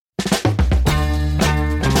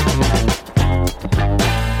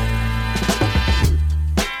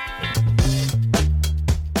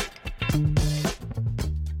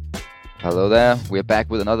Hello there. We're back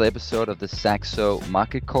with another episode of the Saxo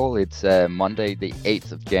Market Call. It's Monday, the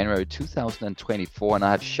 8th of January, 2024, and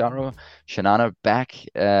I have Shanana back.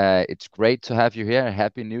 It's great to have you here.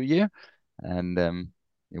 Happy New Year. And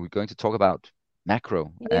we're going to talk about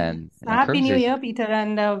macro Yes. and Happy New currencies. Year, Peter,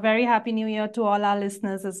 and a very happy New Year to all our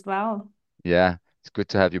listeners as well. Yeah, it's good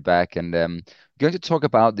to have you back. And we're going to talk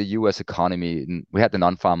about the US economy. And we had the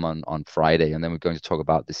non-farm on Friday, and then we're going to talk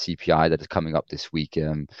about the CPI that is coming up this week,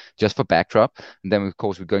 just for backdrop. And then, of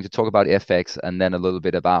course, we're going to talk about FX and then a little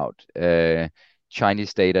bit about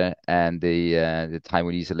Chinese data and the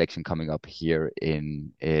Taiwanese election coming up here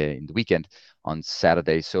in the weekend on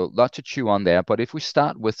Saturday. So, a lot to chew on there. But if we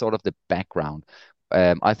start with sort of the background,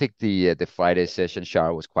 I think the Friday session,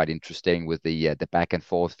 Shara, was quite interesting with the back and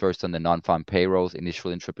forth. First on the non-farm payrolls,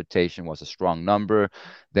 initial interpretation was a strong number,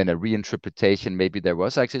 then a reinterpretation, maybe there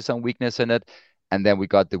was actually some weakness in it, and then we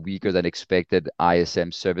got the weaker than expected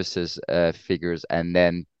ISM services figures, and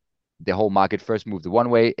then the whole market first moved the one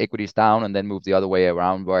way, equities down, and then moved the other way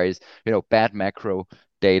around. Whereas, bad macro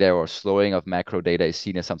data or slowing of macro data is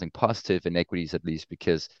seen as something positive in equities, at least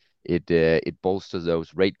because it bolsters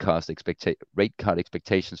those rate cut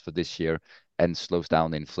expectations for this year and slows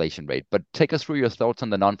down the inflation rate. But take us through your thoughts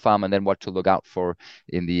on the non-farm and then what to look out for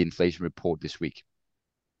in the inflation report this week.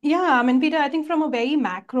 Yeah, I mean, Peter, I think from a very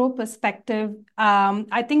macro perspective,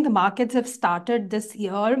 I think the markets have started this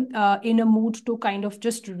year in a mood to kind of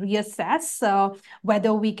just reassess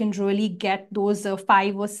whether we can really get those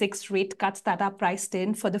 5 or 6 rate cuts that are priced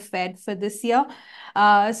in for the Fed for this year.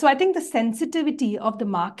 So I think the sensitivity of the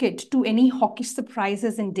market to any hawkish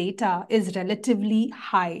surprises in data is relatively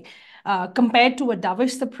high. Compared to a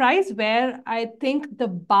dovish surprise, where I think the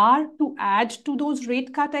bar to add to those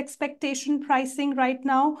rate cut expectation pricing right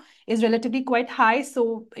now is relatively quite high.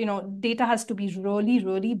 So, data has to be really,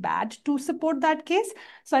 really bad to support that case.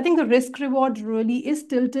 So I think the risk reward really is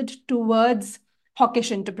tilted towards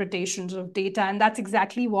hawkish interpretations of data. And that's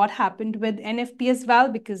exactly what happened with NFP as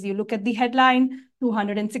well, because you look at the headline,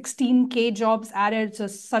 216K jobs added, so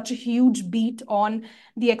such a huge beat on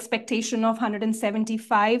the expectation of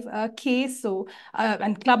 175K. So,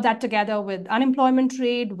 and club that together with unemployment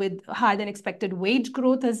rate, with higher than expected wage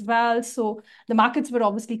growth as well. So the markets were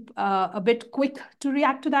obviously a bit quick to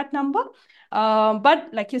react to that number. But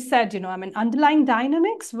like you said, I mean, underlying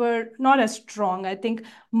dynamics were not as strong. I think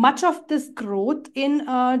much of this growth in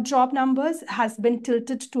job numbers has been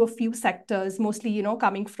tilted to a few sectors, mostly,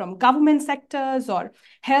 coming from government sectors or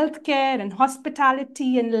healthcare and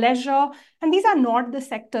hospitality and leisure. And these are not the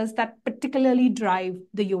sectors that particularly drive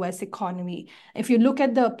the US economy. If you look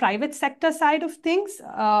at the private sector side of things,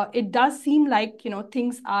 it does seem like,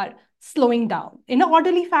 things are slowing down in an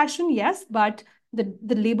orderly fashion, yes, but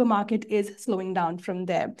the labor market is slowing down from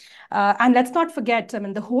there. And let's not forget, I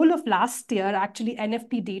mean, the whole of last year, actually,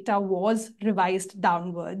 NFP data was revised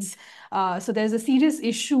downwards. So there's a serious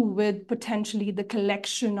issue with potentially the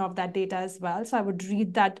collection of that data as well. So I would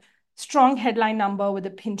read that strong headline number with a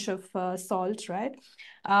pinch of salt, right?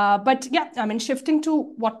 But yeah, I mean, shifting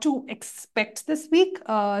to what to expect this week,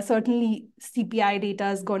 certainly CPI data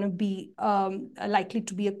is going to be likely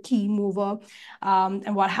to be a key mover.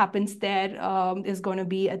 And what happens there is going to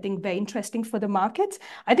be, I think, very interesting for the markets.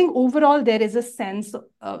 I think overall, there is a sense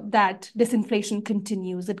that disinflation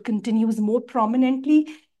continues. It continues more prominently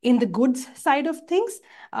in the goods side of things,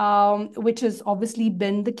 which has obviously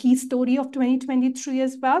been the key story of 2023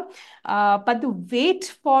 as well. But the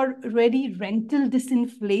wait for ready rental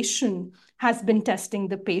disinflation has been testing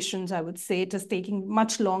the patience, I would say. It is taking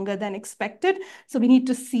much longer than expected. So we need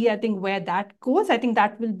to see, I think, where that goes. I think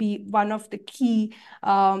that will be one of the key,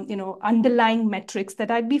 underlying metrics that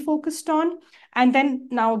I'd be focused on. And then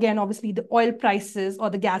now again, obviously, the oil prices or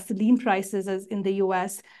the gasoline prices as in the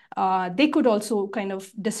US, they could also kind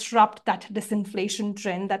of disrupt that disinflation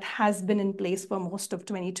trend that has been in place for most of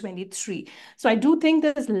 2023. So I do think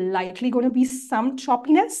there's likely going to be some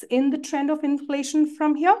choppiness in the trend of inflation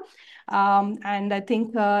from here. And I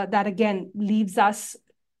think that again leaves us,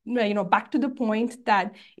 back to the point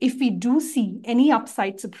that if we do see any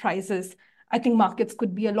upside surprises, I think markets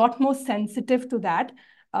could be a lot more sensitive to that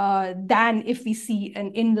than if we see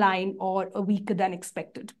an inline or a weaker than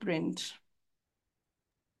expected print.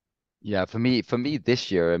 Yeah, for me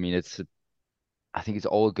this year, I mean, I think it's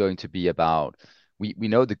all going to be about we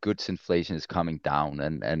know the goods inflation is coming down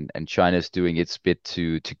and China's doing its bit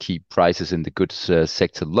to keep prices in the goods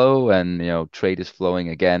sector low and trade is flowing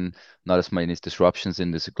again, not as many disruptions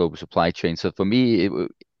in this global supply chain. So for me,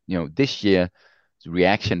 this year the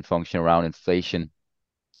reaction function around inflation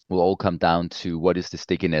will all come down to what is the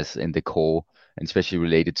stickiness in the core and especially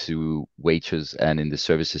related to wages and in the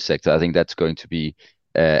services sector. I think that's going to be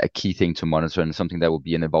a key thing to monitor and something that will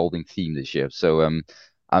be an evolving theme this year. So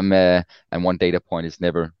I'm and one data point is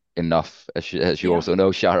never enough, as you Yeah. also know,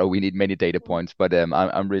 Shara. We need many data points, but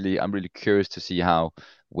I'm really curious to see how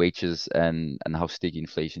wages and how sticky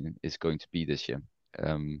inflation is going to be this year.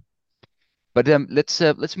 Um, but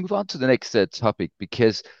let's move on to the next topic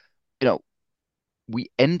because you know we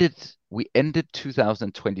ended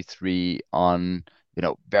 2023 on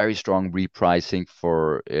very strong repricing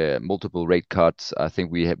for multiple rate cuts. I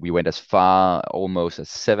think we went as far almost as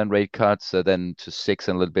 7 rate cuts, then to 6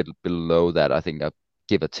 and a little bit below that. I think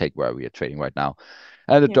give or take where we are trading right now.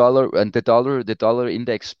 And Yeah. the dollar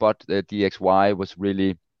index spot DXY was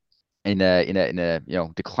really in a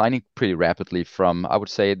declining pretty rapidly from I would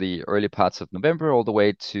say the early parts of November all the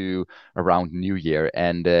way to around New Year,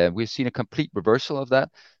 and we've seen a complete reversal of that.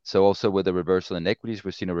 So also with the reversal in equities,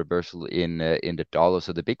 we've seen a reversal in the dollar.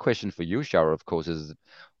 So the big question for you, Shara, of course, is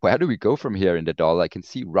where do we go from here in the dollar? I can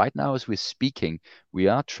see right now as we're speaking, we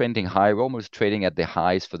are trending high. We're almost trading at the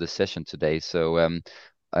highs for the session today. So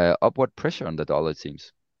upward pressure on the dollar, it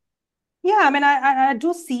seems. Yeah, I mean, I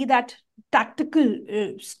do see that tactical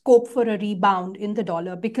scope for a rebound in the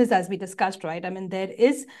dollar because, as we discussed, right, I mean, there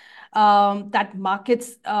is that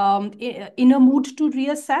markets in a mood to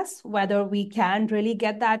reassess whether we can really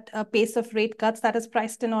get that pace of rate cuts that is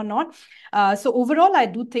priced in or not. So overall, I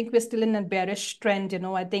do think we're still in a bearish trend.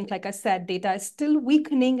 I think, like I said, data is still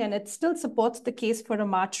weakening and it still supports the case for a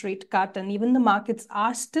March rate cut. And even the markets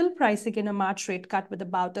are still pricing in a March rate cut with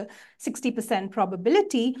about a 60%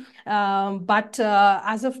 probability. But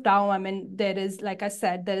as of now, I mean, there is, like I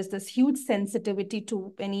said, there is this huge sensitivity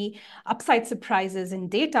to any upside surprises in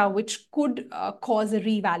data, which could cause a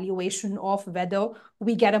revaluation of whether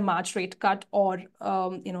we get a March rate cut or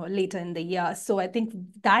later in the year. So I think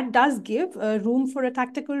that does give room for a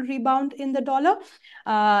tactical rebound in the dollar.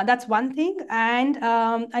 That's one thing. And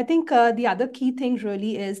I think the other key thing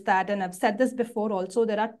really is that, and I've said this before also,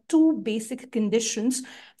 there are two basic conditions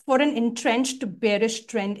for an entrenched bearish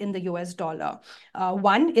trend in the US dollar.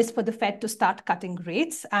 One is for the Fed to start cutting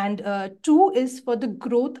rates, and two is for the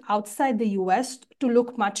growth outside the US to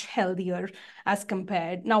look much healthier as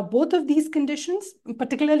compared. Now, both of these conditions,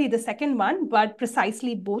 particularly the second one, but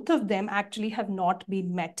precisely both of them actually have not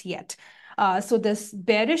been met yet. So this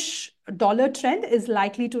bearish dollar trend is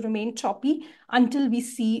likely to remain choppy until we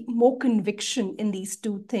see more conviction in these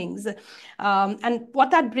two things. And what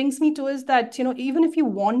that brings me to is that, even if you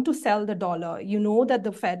want to sell the dollar, you know that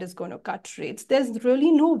the Fed is going to cut rates. There's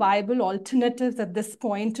really no viable alternatives at this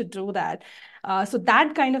point to do that. So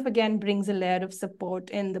that kind of again brings a layer of support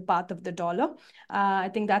in the path of the dollar. I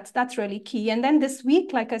think that's really key. And then this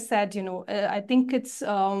week, like I said, I think it's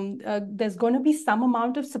there's going to be some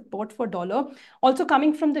amount of support for dollar also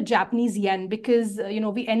coming from the Japanese yen because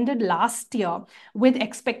we ended last year with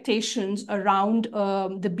expectations around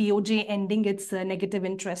the BOJ ending its negative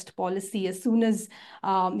interest policy as soon as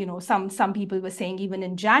some people were saying even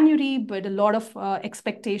in January, but a lot of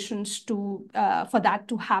expectations to for that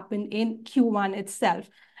to happen in Q1 itself.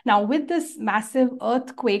 Now, with this massive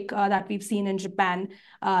earthquake that we've seen in Japan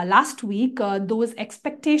last week, those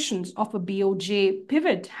expectations of a BOJ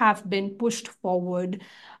pivot have been pushed forward.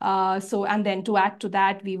 And then to add to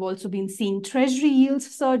that, we've also been seeing treasury yields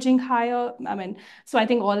surging higher. I mean, so I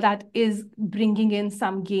think all that is bringing in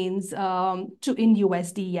some gains in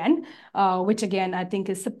USD yen, which again, I think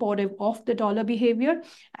is supportive of the dollar behavior.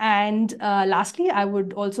 And lastly, I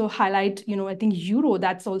would also highlight, I think euro,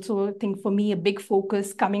 that's also, I think for me, a big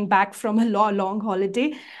focus coming back from a long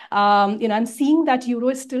holiday. I'm seeing that euro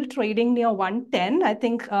is still trading near 110. I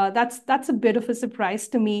think that's a bit of a surprise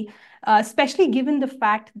to me. Especially given the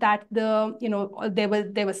fact that there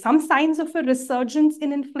were some signs of a resurgence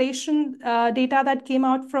in inflation data that came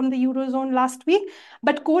out from the eurozone last week,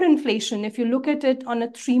 but core inflation, if you look at it on a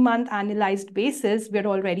 3-month annualized basis, we're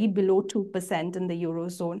already below 2% in the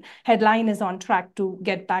eurozone. Headline is on track to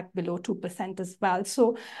get back below 2% as well.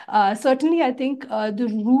 So certainly, I think the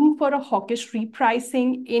room for a hawkish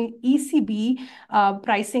repricing in ECB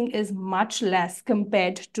pricing is much less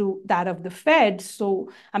compared to that of the Fed. So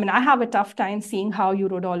I mean, I have a tough time seeing how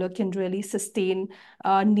euro dollar can really sustain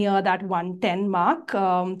near that 110 mark.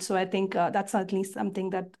 So I think that's certainly something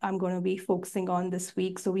that I'm going to be focusing on this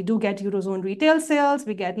week. So we do get Eurozone retail sales,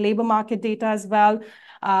 we get labor market data as well.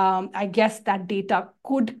 I guess that data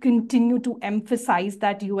could continue to emphasize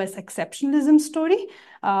that US exceptionalism story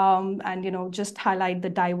and just highlight the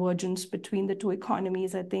divergence between the two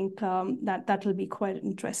economies. I think that will be quite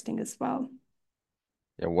interesting as well.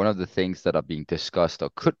 Yeah, one of the things that are being discussed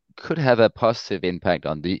or could have a positive impact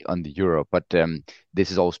on the euro, but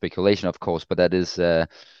this is all speculation, of course. But that is it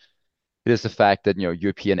is the fact that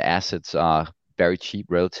European assets are very cheap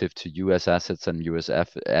relative to US assets, and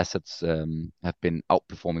assets have been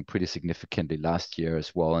outperforming pretty significantly last year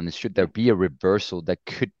as well. And should there be a reversal, that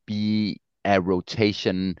could be a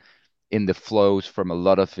rotation in the flows from a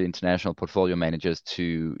lot of international portfolio managers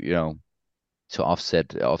to to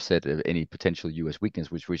offset any potential US weakness,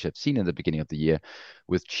 which we have seen in the beginning of the year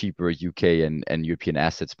with cheaper UK and European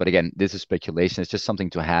assets. But again, this is speculation. It's just something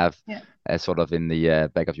to have Yeah. as sort of in the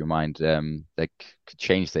back of your mind, that could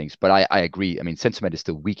change things. But I agree. I mean, sentiment is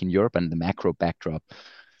still weak in Europe, and the macro backdrop,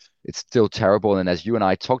 it's still terrible. And as you and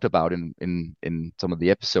I talked about in some of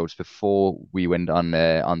the episodes before we went on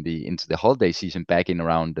the into the holiday season back in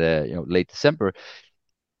around late December,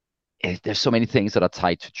 there's so many things that are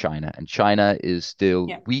tied to China, and China is still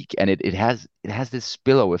Yeah. weak, and it has this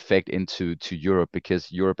spillover effect into Europe,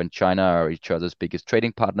 because Europe and China are each other's biggest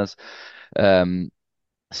trading partners. Um,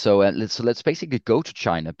 so let's basically go to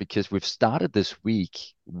China, because we've started this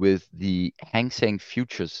week with the Hang Seng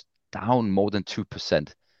futures down more than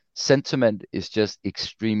 2%. Sentiment is just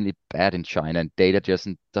extremely bad in China, and data just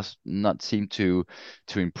does not seem to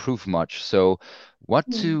improve much. So what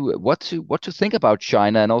to think about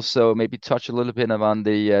China, and also maybe touch a little bit around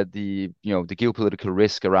the geopolitical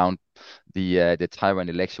risk around the Taiwan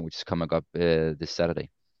election, which is coming up this Saturday.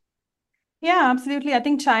 Yeah, absolutely. I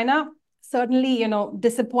think China, certainly,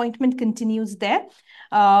 disappointment continues there.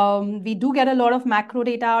 We do get a lot of macro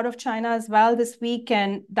data out of China as well this week,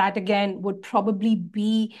 and that again would probably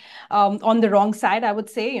be on the wrong side, I would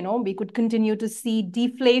say. We could continue to see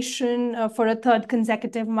deflation for a third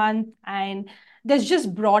consecutive month, and there's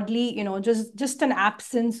just broadly, just an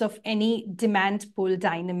absence of any demand pull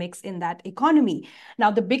dynamics in that economy. Now,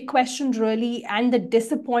 the big question really, and the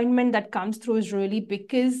disappointment that comes through, is really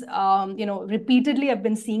because, repeatedly I've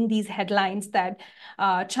been seeing these headlines that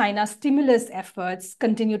China's stimulus efforts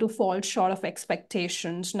continue to fall short of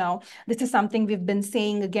expectations. Now, this is something we've been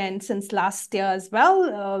saying again since last year as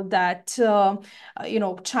well, that,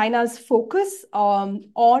 China's focus on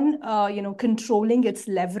controlling its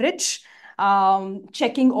leverage,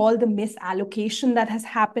 checking all the misallocation that has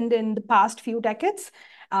happened in the past few decades,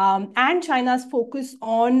 and China's focus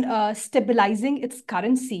on stabilizing its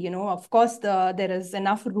currency. Of course, there is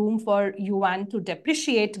enough room for yuan to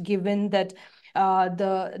depreciate, given that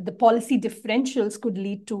the policy differentials could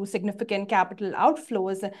lead to significant capital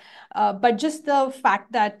outflows. But just the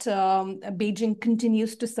fact that Beijing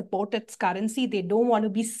continues to support its currency, they don't want to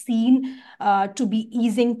be seen to be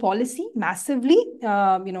easing policy massively.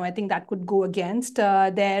 I think that could go against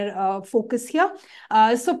their focus here.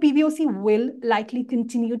 So PBOC will likely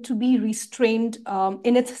continue to be restrained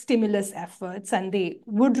in its stimulus efforts, and they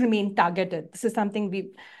would remain targeted. This is something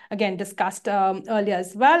we've again discussed earlier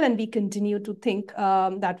as well, and we continue to think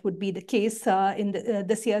that would be the case in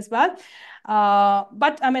this year as well.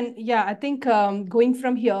 But I mean, yeah, I think going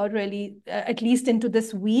from here, really, at least into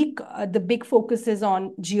this week, the big focus is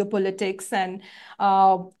on geopolitics, and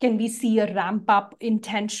can we see a ramp up in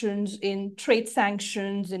tensions, in trade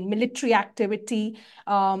sanctions, in military activity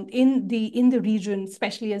in the region,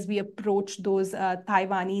 especially as we approach those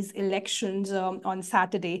Taiwanese elections on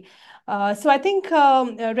Saturday. So I think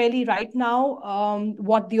really right now,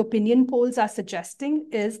 what the opinion polls are suggesting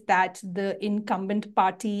is that the incumbent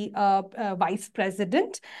party vice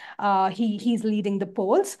president, he's leading the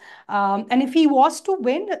polls. And if he was to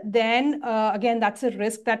win, then again, that's a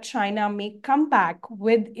risk that China may come back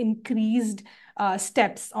with increased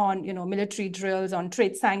steps on, military drills, on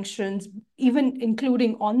trade sanctions, even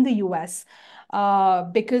including on the US,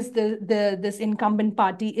 because this incumbent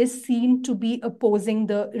party is seen to be opposing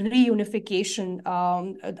the reunification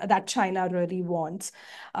that China really wants.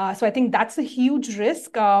 So I think that's a huge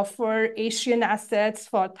risk for Asian assets,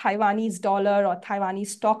 for Taiwanese dollar or Taiwanese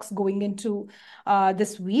stocks going into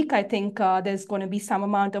this week. I think there's going to be some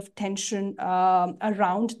amount of tension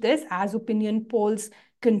around this, as opinion polls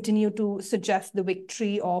continue to suggest the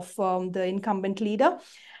victory of the incumbent leader.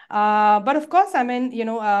 But of course, I mean,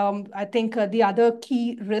 I think the other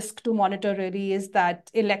key risk to monitor really is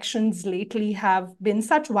that elections lately have been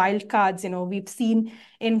such wild cards. We've seen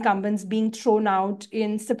incumbents being thrown out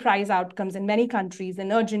in surprise outcomes in many countries,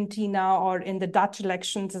 in Argentina or in the Dutch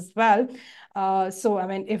elections as well. So, I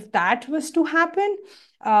mean, if that was to happen,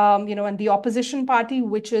 and the opposition party,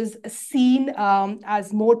 which is seen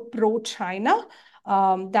as more pro-China,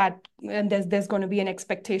 that and there's going to be an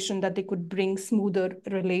expectation that they could bring smoother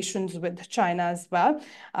relations with China as well.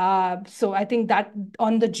 So I think that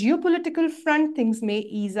on the geopolitical front, things may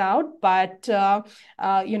ease out, but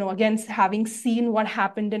again, having seen what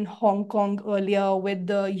happened in Hong Kong earlier with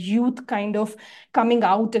the youth kind of coming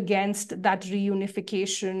out against that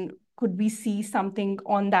reunification, could we see something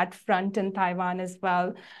on that front in Taiwan as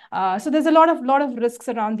well? So there's a lot of risks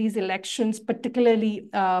around these elections, particularly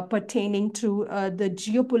pertaining to the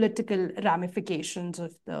geopolitical ramifications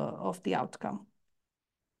of the outcome.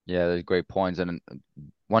 Yeah, they're great points. And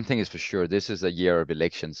one thing is for sure, this is a year of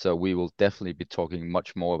elections, so we will definitely be talking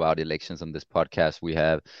much more about elections on this podcast. We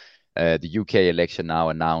have the UK election now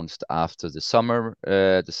announced after the summer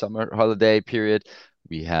holiday period.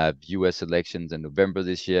 We have US elections in November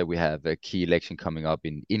this year. We have a key election coming up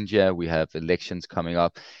in India. We have elections coming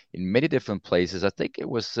up in many different places. I think it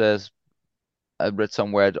was I read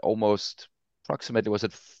somewhere that almost approximately was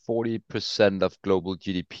it 40% of global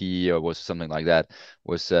GDP or was something like that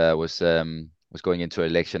was going into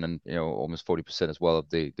election, and almost 40% as well of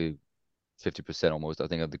the 50% almost, I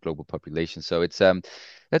think, of the global population. So it's an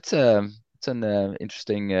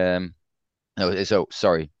interesting no, so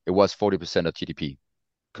sorry, it was 40% of GDP,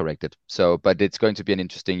 corrected. So, but it's going to be an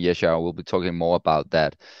interesting year, Shao. We'll be talking more about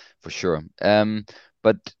that for sure.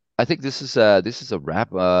 But I think this is a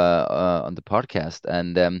wrap on the podcast,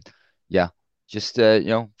 and yeah, just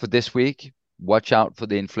for this week, watch out for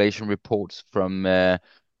the inflation reports from the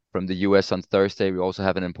US on Thursday. We also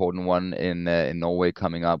have an important one in Norway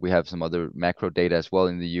coming up. We have some other macro data as well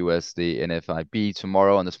in the US, the NFIB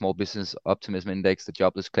tomorrow on the Small Business Optimism Index, the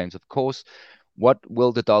jobless claims, of course. What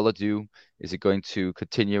will the dollar do? Is it going to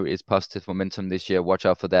continue its positive momentum this year? Watch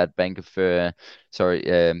out for that. The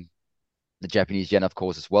Japanese yen, of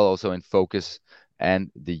course, as well, also in focus, and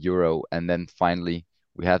the euro. And then finally,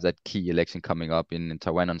 we have that key election coming up in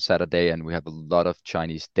Taiwan on Saturday, and we have a lot of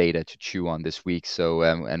Chinese data to chew on this week. So,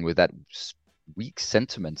 and with that weak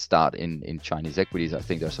sentiment start in Chinese equities, I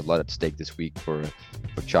think there's a lot at stake this week for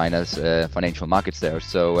China's financial markets there.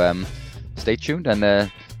 So, stay tuned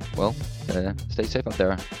and stay safe out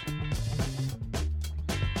there.